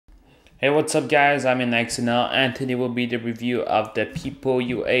Hey, what's up guys, I'm in XNL and today will be the review of the Pipo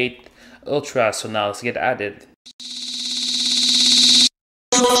U8 Ultra. So now let's get at it.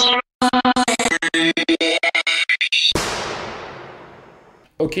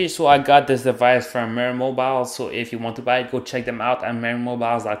 Okay, so I got this device from Mirror Mobile, so if you want to buy it, go check them out at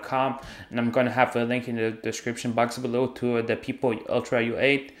mirrormobiles.com, and I'm gonna have a link in the description box below to the Pipo Ultra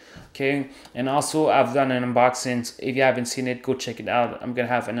U8. Okay, and also I've done an unboxing. So if you haven't seen it, go check it out. I'm gonna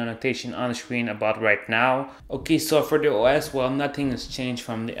have an annotation on the screen about right now. Okay, so for the OS, well, nothing has changed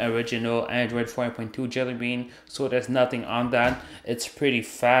from the original Android 4.2 Jelly Bean, so there's nothing on that. It's pretty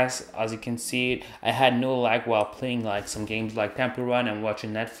fast, as you can see. I had no lag while playing like some games like Temple Run and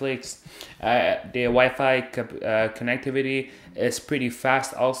watching Netflix. The Wi-Fi connectivity is pretty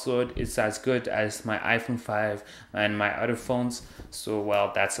fast. Also, it's as good as my iPhone 5 and my other phones, so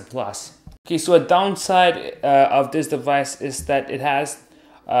well, that's a plus. Okay, so a downside of this device is that it has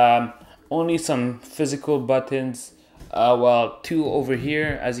only some physical buttons. Well, two over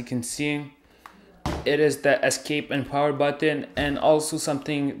here, as you can see. It is the escape and power button, and also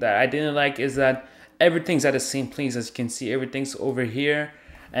something that I didn't like is that everything's at the same place. As you can see, everything's over here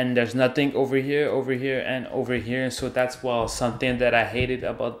and there's nothing over here, and over here. So that's, well, something that I hated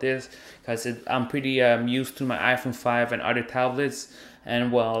about this, because I'm pretty used to my iPhone 5 and other tablets, and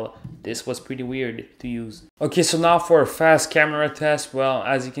well, this was pretty weird to use. Okay, so now for a fast camera test. Well,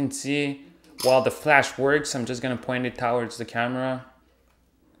 as you can see, while the flash works, I'm just gonna point it towards the camera.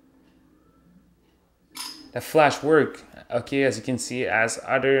 The flash work, okay, as you can see, as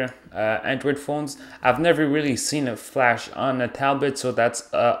other Android phones. I've never really seen a flash on a tablet, so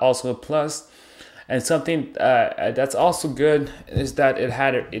that's also a plus. And something that's also good is that it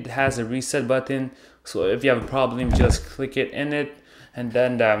has a reset button, so if you have a problem, just click it in it, and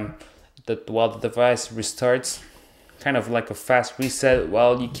then while the device restarts, kind of like a fast reset.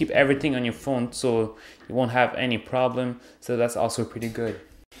 Well, you keep everything on your phone, so you won't have any problem, so that's also pretty good.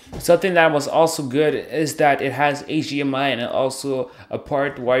 Something that was also good is that it has HDMI and also a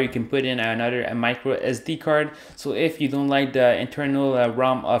part where you can put in a micro SD card. So if you don't like the internal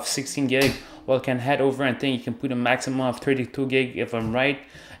ROM of 16 gig, well, you can head over and think you can put a maximum of 32 gig if I'm right.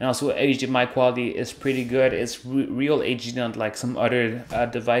 And also HDMI quality is pretty good. It's real HD, not like some other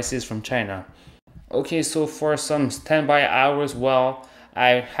devices from China. Okay, so for some standby hours, well,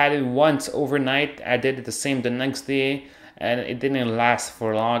 I had it once overnight. I did it the same the next day, and it didn't last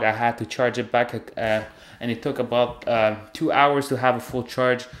for long. I had to charge it back, and it took about 2 hours to have a full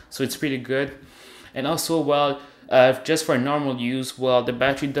charge, so it's pretty good. And also, well, just for normal use, well, the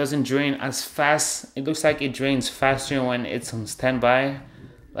battery doesn't drain as fast. It looks like it drains faster when it's on standby,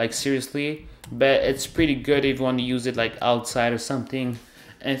 like seriously, but it's pretty good if you want to use it like outside or something.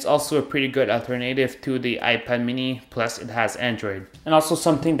 And it's also a pretty good alternative to the iPad mini, plus it has Android. And also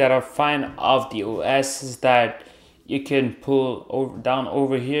something that I find of the OS is that you can pull down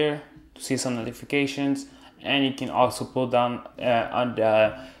over here to see some notifications, and you can also pull down on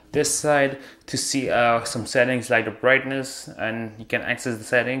this side to see some settings like the brightness, and you can access the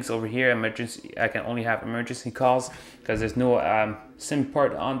settings over here. Emergency, I can only have emergency calls because there's no SIM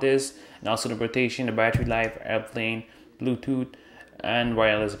part on this, and also the rotation, the battery life, airplane, Bluetooth, and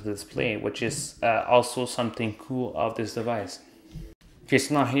wireless display, which is also something cool of this device. Okay,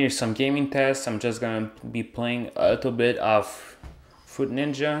 so now here's some gaming tests. I'm just gonna be playing a little bit of Fruit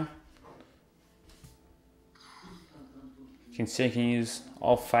Ninja. You can see I can use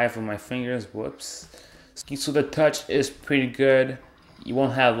all 5 of my fingers. Whoops. So the touch is pretty good. You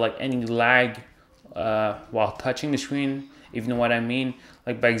won't have like any lag while touching the screen, if you know what I mean.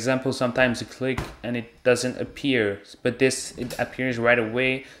 Like, by example, sometimes you click and it doesn't appear, but this, it appears right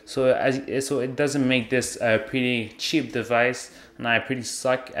away. So it doesn't make this a pretty cheap device, and I pretty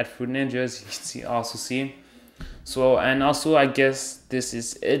suck at Fruit Ninja, as you can see. So, and also I guess this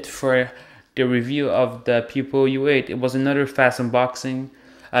is it for the review of the Pipo U8. It was another fast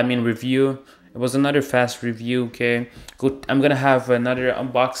review. It was another fast review. Okay, I'm gonna have another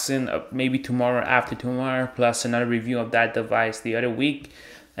unboxing maybe tomorrow, after tomorrow, plus another review of that device the other week.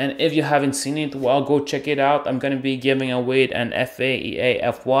 And if you haven't seen it, well, go check it out. I'm gonna be giving away an FA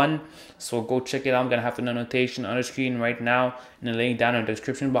F1, so go check it out. I'm gonna have an annotation on the screen right now and a link down in the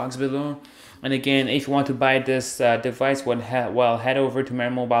description box below. And again, if you want to buy this device, well, head over to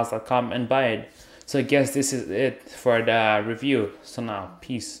mirrormobiles.com and buy it. So I guess this is it for the review. So now,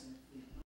 peace.